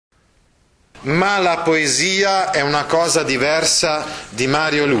Ma la poesia è una cosa diversa di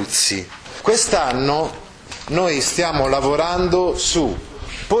Mario Luzi. Quest'anno noi stiamo lavorando su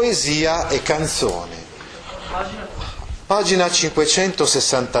poesia e canzone. Pagina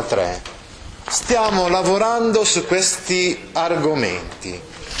 563. Stiamo lavorando su questi argomenti,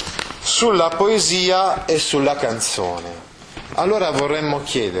 sulla poesia e sulla canzone. Allora vorremmo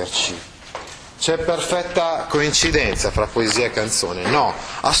chiederci: c'è perfetta coincidenza fra poesia e canzone? No,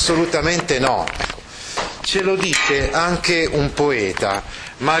 assolutamente no. Ce lo dice anche un poeta.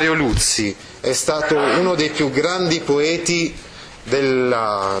 Mario Luzi è stato uno dei più grandi poeti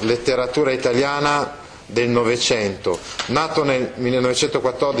della letteratura italiana del Novecento, nato nel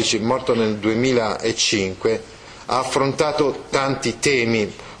 1914, morto nel 2005, ha affrontato tanti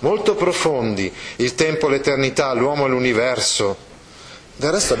temi molto profondi: il tempo, l'eternità, l'uomo e l'universo.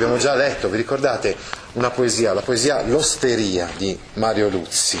 Del resto abbiamo già letto, vi ricordate, una poesia, la poesia L'osteria di Mario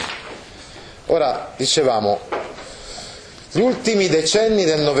Luzi. Ora, dicevamo, gli ultimi decenni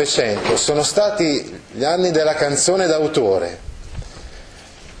del Novecento sono stati gli anni della canzone d'autore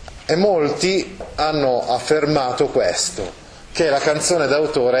e molti hanno affermato questo, che la canzone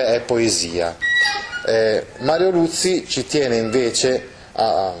d'autore è poesia. Mario Luzi ci tiene invece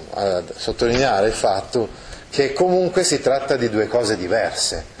a sottolineare il fatto che comunque si tratta di due cose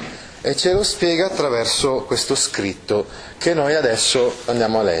diverse, e ce lo spiega attraverso questo scritto che noi adesso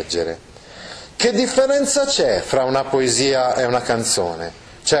andiamo a leggere. Che differenza c'è fra una poesia e una canzone?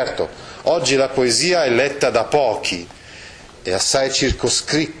 Certo, oggi la poesia è letta da pochi e assai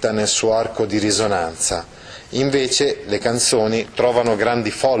circoscritta nel suo arco di risonanza, invece le canzoni trovano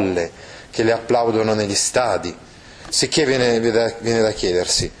grandi folle che le applaudono negli stadi. Sicché viene da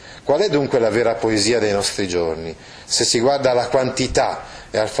chiedersi: qual è dunque la vera poesia dei nostri giorni? Se si guarda alla quantità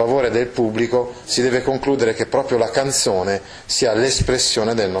e al favore del pubblico, si deve concludere che proprio la canzone sia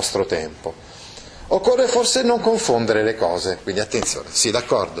l'espressione del nostro tempo. Occorre forse non confondere le cose, quindi attenzione, sì,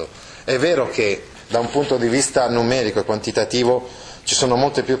 d'accordo, è vero che da un punto di vista numerico e quantitativo ci sono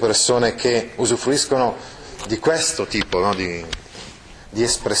molte più persone che usufruiscono di questo tipo, no, di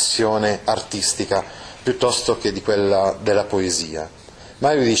espressione artistica piuttosto che di quella della poesia.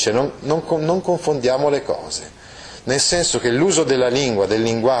 Ma lui dice non confondiamo le cose, nel senso che l'uso della lingua, del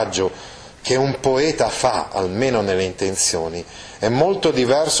linguaggio che un poeta fa, almeno nelle intenzioni, è molto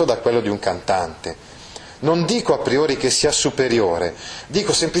diverso da quello di un cantante. Non dico a priori che sia superiore,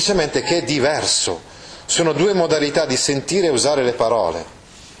 dico semplicemente che è diverso. Sono due modalità di sentire e usare le parole.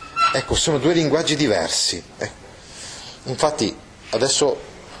 Ecco, sono due linguaggi diversi. Infatti, adesso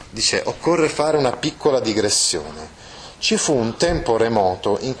dice, occorre fare una piccola digressione. Ci fu un tempo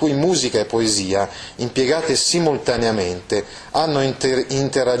remoto in cui musica e poesia, impiegate simultaneamente, hanno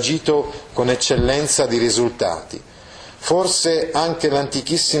interagito con eccellenza di risultati. Forse anche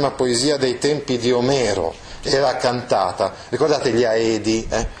l'antichissima poesia dei tempi di Omero era cantata. Ricordate gli aedi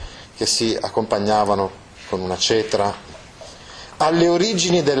che si accompagnavano con una cetra? Alle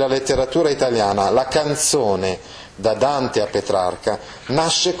origini della letteratura italiana, la canzone, da Dante a Petrarca,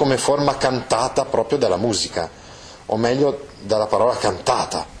 nasce come forma cantata proprio dalla musica, o meglio dalla parola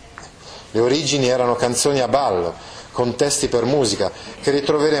cantata. Le origini erano canzoni a ballo, con testi per musica, che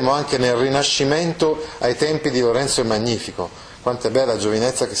ritroveremo anche nel Rinascimento ai tempi di Lorenzo il Magnifico. Quanto è bella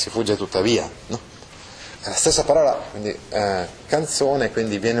giovinezza che si fugge tuttavia, no? È la stessa parola, quindi canzone,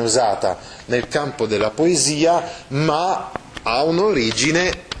 quindi viene usata nel campo della poesia, ma ha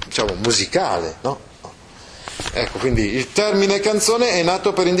un'origine, diciamo, musicale, no? Ecco, quindi il termine canzone è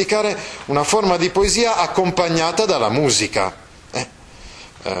nato per indicare una forma di poesia accompagnata dalla musica.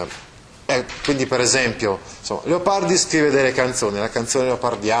 Quindi, per esempio, insomma, Leopardi scrive delle canzoni, la canzone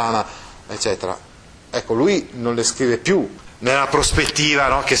leopardiana, eccetera. Ecco, lui non le scrive più nella prospettiva,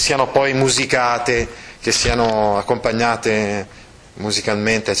 no, che siano poi musicate, che siano accompagnate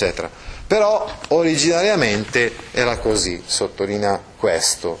musicalmente, eccetera. Però originariamente era così, sottolinea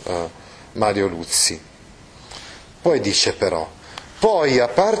questo Mario Luzi. Poi dice però, poi a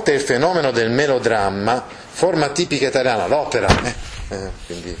parte il fenomeno del melodramma, forma tipica italiana, l'opera,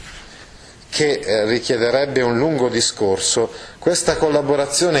 quindi, che richiederebbe un lungo discorso, questa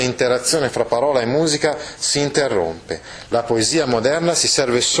collaborazione e interazione fra parola e musica si interrompe. La poesia moderna si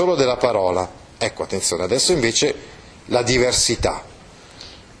serve solo della parola. Ecco, attenzione, adesso invece la diversità.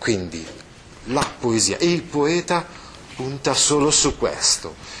 Quindi la poesia e il poeta punta solo su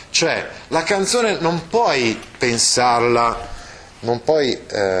questo. Cioè, la canzone non puoi pensarla, non puoi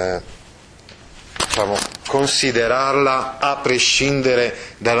considerarla a prescindere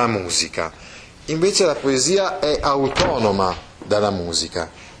dalla musica. Invece la poesia è autonoma dalla musica.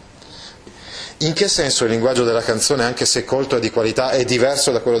 In che senso il linguaggio della canzone, anche se colto e di qualità, è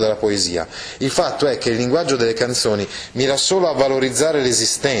diverso da quello della poesia? Il fatto è che il linguaggio delle canzoni mira solo a valorizzare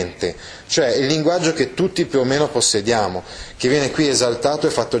l'esistente, cioè il linguaggio che tutti più o meno possediamo, che viene qui esaltato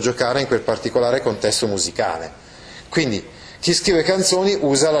e fatto giocare in quel particolare contesto musicale. Quindi chi scrive canzoni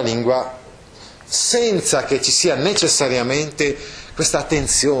usa la lingua senza che ci sia necessariamente questa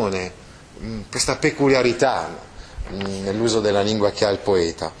attenzione, questa peculiarità nell'uso della lingua che ha il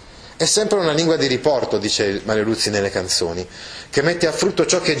poeta. È sempre una lingua di riporto, dice Mario Luzi nelle canzoni, che mette a frutto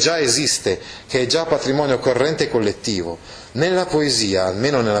ciò che già esiste, che è già patrimonio corrente e collettivo. Nella poesia,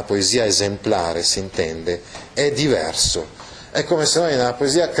 almeno nella poesia esemplare si intende, è diverso. È come se noi nella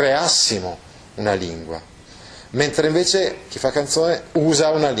poesia creassimo una lingua, mentre invece chi fa canzone usa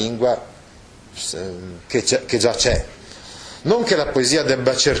una lingua che già c'è. Non che la poesia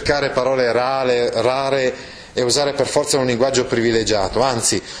debba cercare parole rare e usare per forza un linguaggio privilegiato,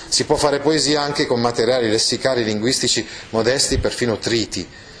 anzi si può fare poesia anche con materiali lessicali linguistici modesti, perfino triti,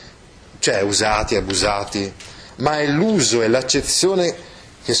 cioè usati, abusati, ma è l'uso e l'accezione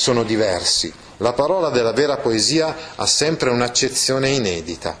che sono diversi. La parola della vera poesia ha sempre un'accezione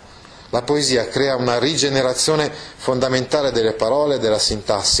inedita. La poesia crea una rigenerazione fondamentale delle parole e della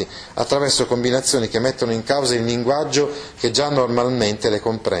sintassi attraverso combinazioni che mettono in causa il linguaggio che già normalmente le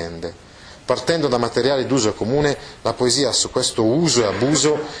comprende. Partendo da materiali d'uso comune, la poesia su questo uso e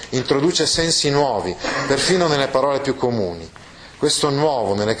abuso introduce sensi nuovi, perfino nelle parole più comuni. Questo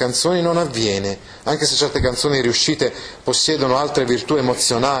nuovo nelle canzoni non avviene, anche se certe canzoni riuscite possiedono altre virtù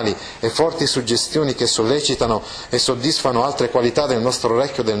emozionali e forti suggestioni che sollecitano e soddisfano altre qualità del nostro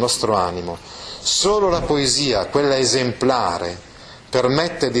orecchio e del nostro animo. Solo la poesia, quella esemplare,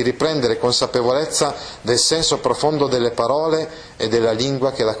 permette di riprendere consapevolezza del senso profondo delle parole e della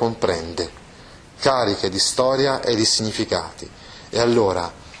lingua che la comprende, cariche di storia e di significati. E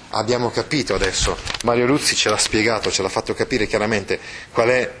allora abbiamo capito adesso, Mario Luzi ce l'ha spiegato, ce l'ha fatto capire chiaramente qual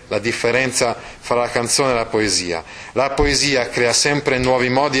è la differenza fra la canzone e la poesia. La poesia crea sempre nuovi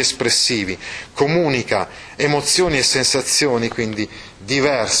modi espressivi, comunica emozioni e sensazioni quindi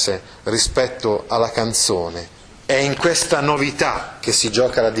diverse rispetto alla canzone. È in questa novità che si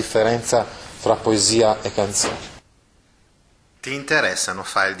gioca la differenza fra poesia e canzone. Ti interessano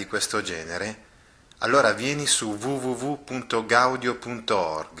file di questo genere? Allora vieni su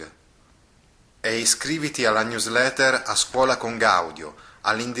www.gaudio.org e iscriviti alla newsletter A Scuola con Gaudio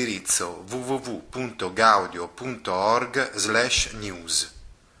all'indirizzo www.gaudio.org/news.